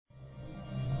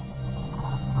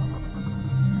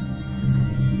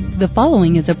The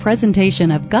following is a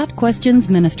presentation of Got Questions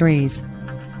Ministries.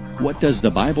 What does the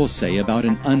Bible say about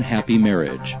an unhappy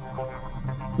marriage?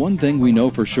 One thing we know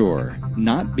for sure,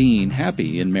 not being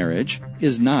happy in marriage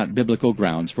is not biblical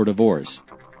grounds for divorce.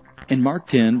 In Mark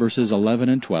 10, verses 11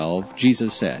 and 12,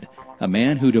 Jesus said, "A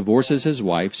man who divorces his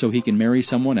wife so he can marry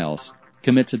someone else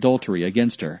commits adultery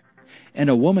against her. And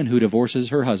a woman who divorces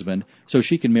her husband so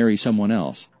she can marry someone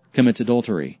else commits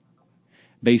adultery."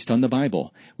 Based on the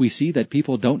Bible, we see that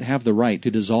people don't have the right to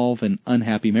dissolve an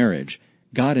unhappy marriage.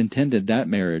 God intended that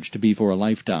marriage to be for a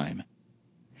lifetime.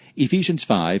 Ephesians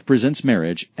 5 presents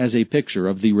marriage as a picture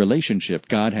of the relationship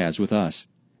God has with us.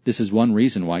 This is one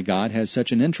reason why God has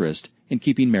such an interest in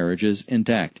keeping marriages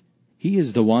intact. He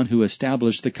is the one who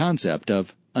established the concept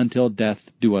of "until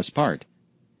death do us part."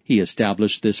 He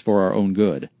established this for our own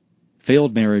good.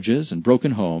 Failed marriages and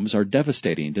broken homes are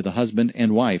devastating to the husband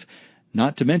and wife,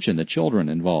 not to mention the children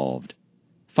involved.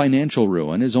 Financial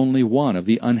ruin is only one of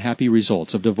the unhappy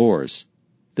results of divorce.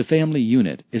 The family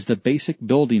unit is the basic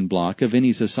building block of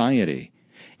any society,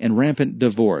 and rampant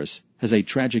divorce has a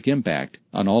tragic impact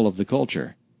on all of the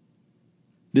culture.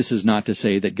 This is not to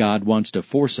say that God wants to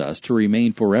force us to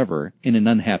remain forever in an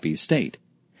unhappy state.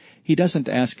 He doesn't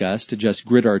ask us to just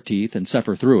grit our teeth and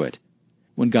suffer through it.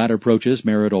 When God approaches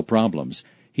marital problems,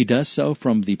 He does so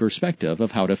from the perspective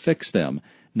of how to fix them,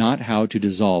 not how to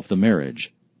dissolve the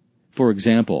marriage. For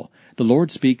example, the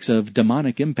Lord speaks of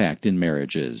demonic impact in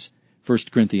marriages,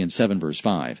 1 Corinthians 7 verse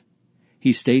 5.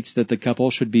 He states that the couple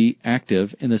should be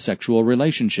active in the sexual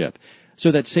relationship,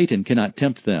 so that Satan cannot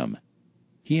tempt them.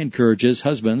 He encourages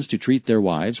husbands to treat their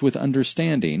wives with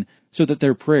understanding, so that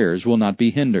their prayers will not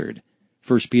be hindered,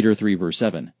 1 Peter 3 verse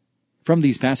 7. From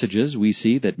these passages we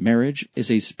see that marriage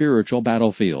is a spiritual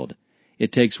battlefield.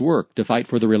 It takes work to fight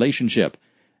for the relationship,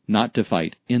 not to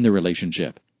fight in the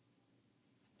relationship.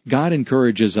 God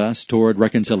encourages us toward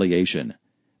reconciliation.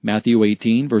 Matthew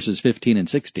 18, verses 15 and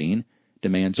 16,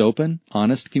 demands open,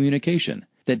 honest communication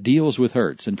that deals with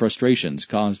hurts and frustrations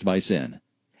caused by sin.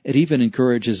 It even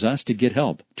encourages us to get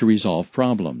help to resolve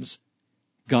problems.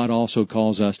 God also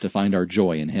calls us to find our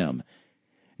joy in Him.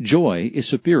 Joy is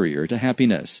superior to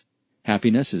happiness.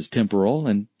 Happiness is temporal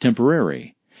and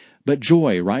temporary, but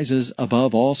joy rises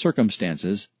above all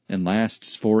circumstances and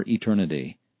lasts for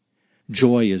eternity.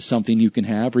 Joy is something you can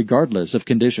have regardless of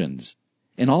conditions.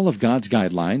 In all of God's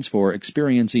guidelines for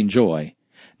experiencing joy,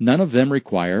 none of them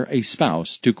require a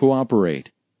spouse to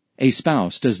cooperate. A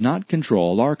spouse does not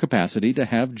control our capacity to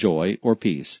have joy or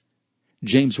peace.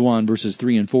 James 1 verses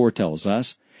 3 and 4 tells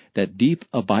us that deep,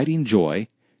 abiding joy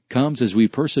comes as we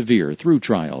persevere through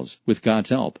trials with God's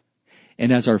help,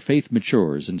 and as our faith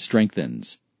matures and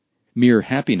strengthens. Mere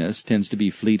happiness tends to be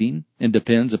fleeting and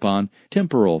depends upon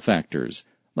temporal factors,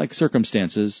 like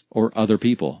circumstances or other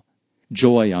people.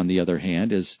 Joy, on the other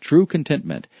hand, is true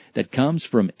contentment that comes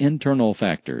from internal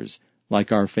factors,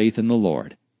 like our faith in the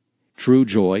Lord. True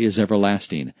joy is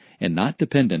everlasting and not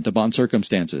dependent upon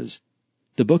circumstances.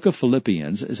 The book of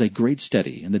Philippians is a great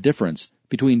study in the difference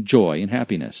between joy and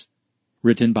happiness.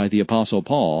 Written by the Apostle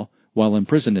Paul while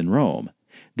imprisoned in Rome,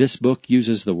 this book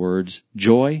uses the words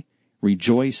joy,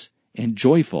 rejoice, and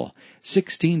joyful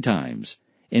 16 times,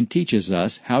 and teaches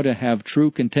us how to have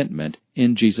true contentment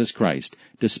in Jesus Christ,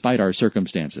 despite our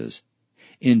circumstances.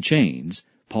 In Chains,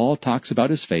 Paul talks about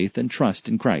his faith and trust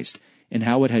in Christ, and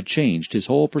how it had changed his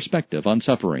whole perspective on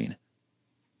suffering.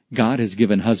 God has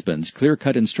given husbands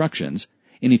clear-cut instructions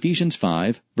in Ephesians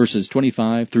 5, verses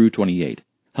 25 through 28.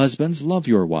 "Husbands, love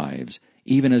your wives,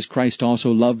 even as Christ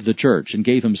also loved the church and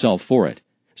gave himself for it.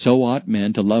 So ought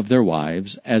men to love their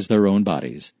wives as their own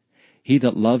bodies. He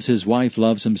that loves his wife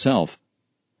loves himself."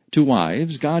 To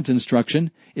wives, God's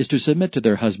instruction is to submit to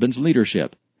their husbands'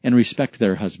 leadership and respect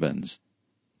their husbands.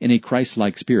 In a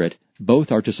Christ-like spirit,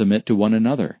 both are to submit to one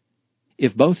another.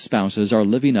 If both spouses are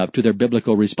living up to their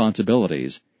biblical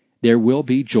responsibilities, there will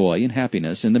be joy and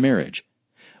happiness in the marriage.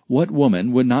 What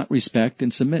woman would not respect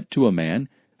and submit to a man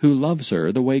who loves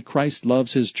her the way Christ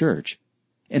loves his church?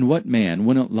 And what man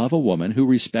wouldn't love a woman who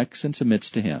respects and submits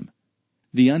to him?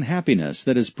 The unhappiness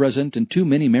that is present in too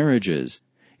many marriages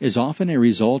is often a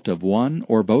result of one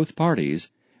or both parties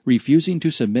refusing to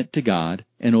submit to God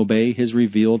and obey His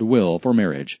revealed will for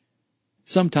marriage.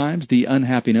 Sometimes the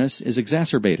unhappiness is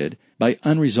exacerbated by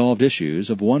unresolved issues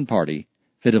of one party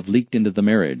that have leaked into the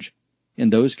marriage. In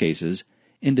those cases,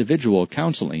 individual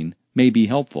counseling may be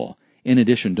helpful in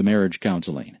addition to marriage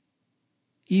counseling.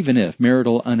 Even if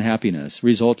marital unhappiness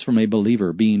results from a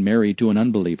believer being married to an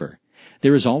unbeliever,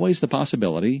 there is always the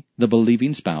possibility the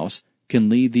believing spouse can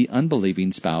lead the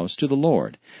unbelieving spouse to the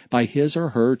Lord by his or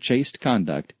her chaste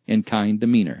conduct and kind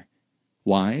demeanor.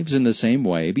 Wives, in the same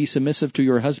way, be submissive to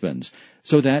your husbands,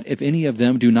 so that if any of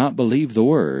them do not believe the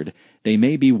word, they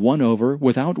may be won over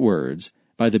without words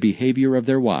by the behavior of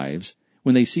their wives,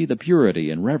 when they see the purity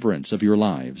and reverence of your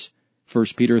lives. 1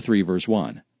 Peter 3, verse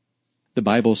 1. The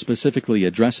Bible specifically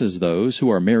addresses those who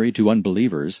are married to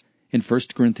unbelievers in 1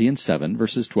 Corinthians 7,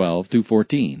 verses 12 through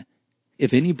 14.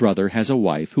 If any brother has a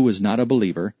wife who is not a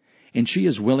believer, and she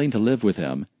is willing to live with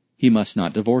him, he must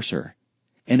not divorce her.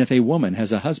 And if a woman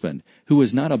has a husband who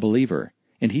is not a believer,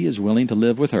 and he is willing to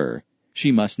live with her,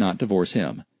 she must not divorce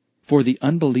him. For the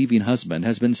unbelieving husband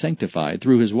has been sanctified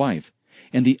through his wife,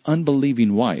 and the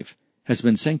unbelieving wife has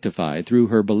been sanctified through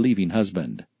her believing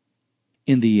husband.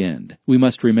 In the end, we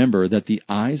must remember that the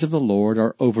eyes of the Lord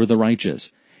are over the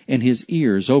righteous, and his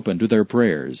ears open to their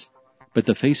prayers. But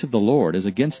the face of the Lord is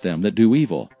against them that do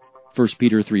evil. 1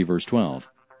 Peter 3, verse 12.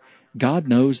 God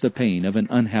knows the pain of an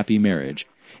unhappy marriage,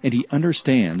 and he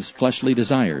understands fleshly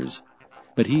desires.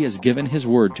 But he has given his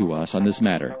word to us on this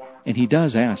matter, and he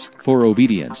does ask for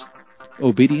obedience.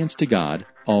 Obedience to God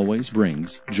always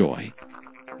brings joy.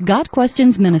 God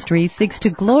Questions Ministry seeks to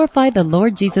glorify the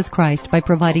Lord Jesus Christ by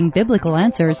providing biblical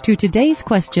answers to today's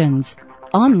questions.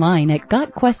 Online at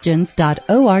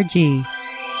GotQuestions.org.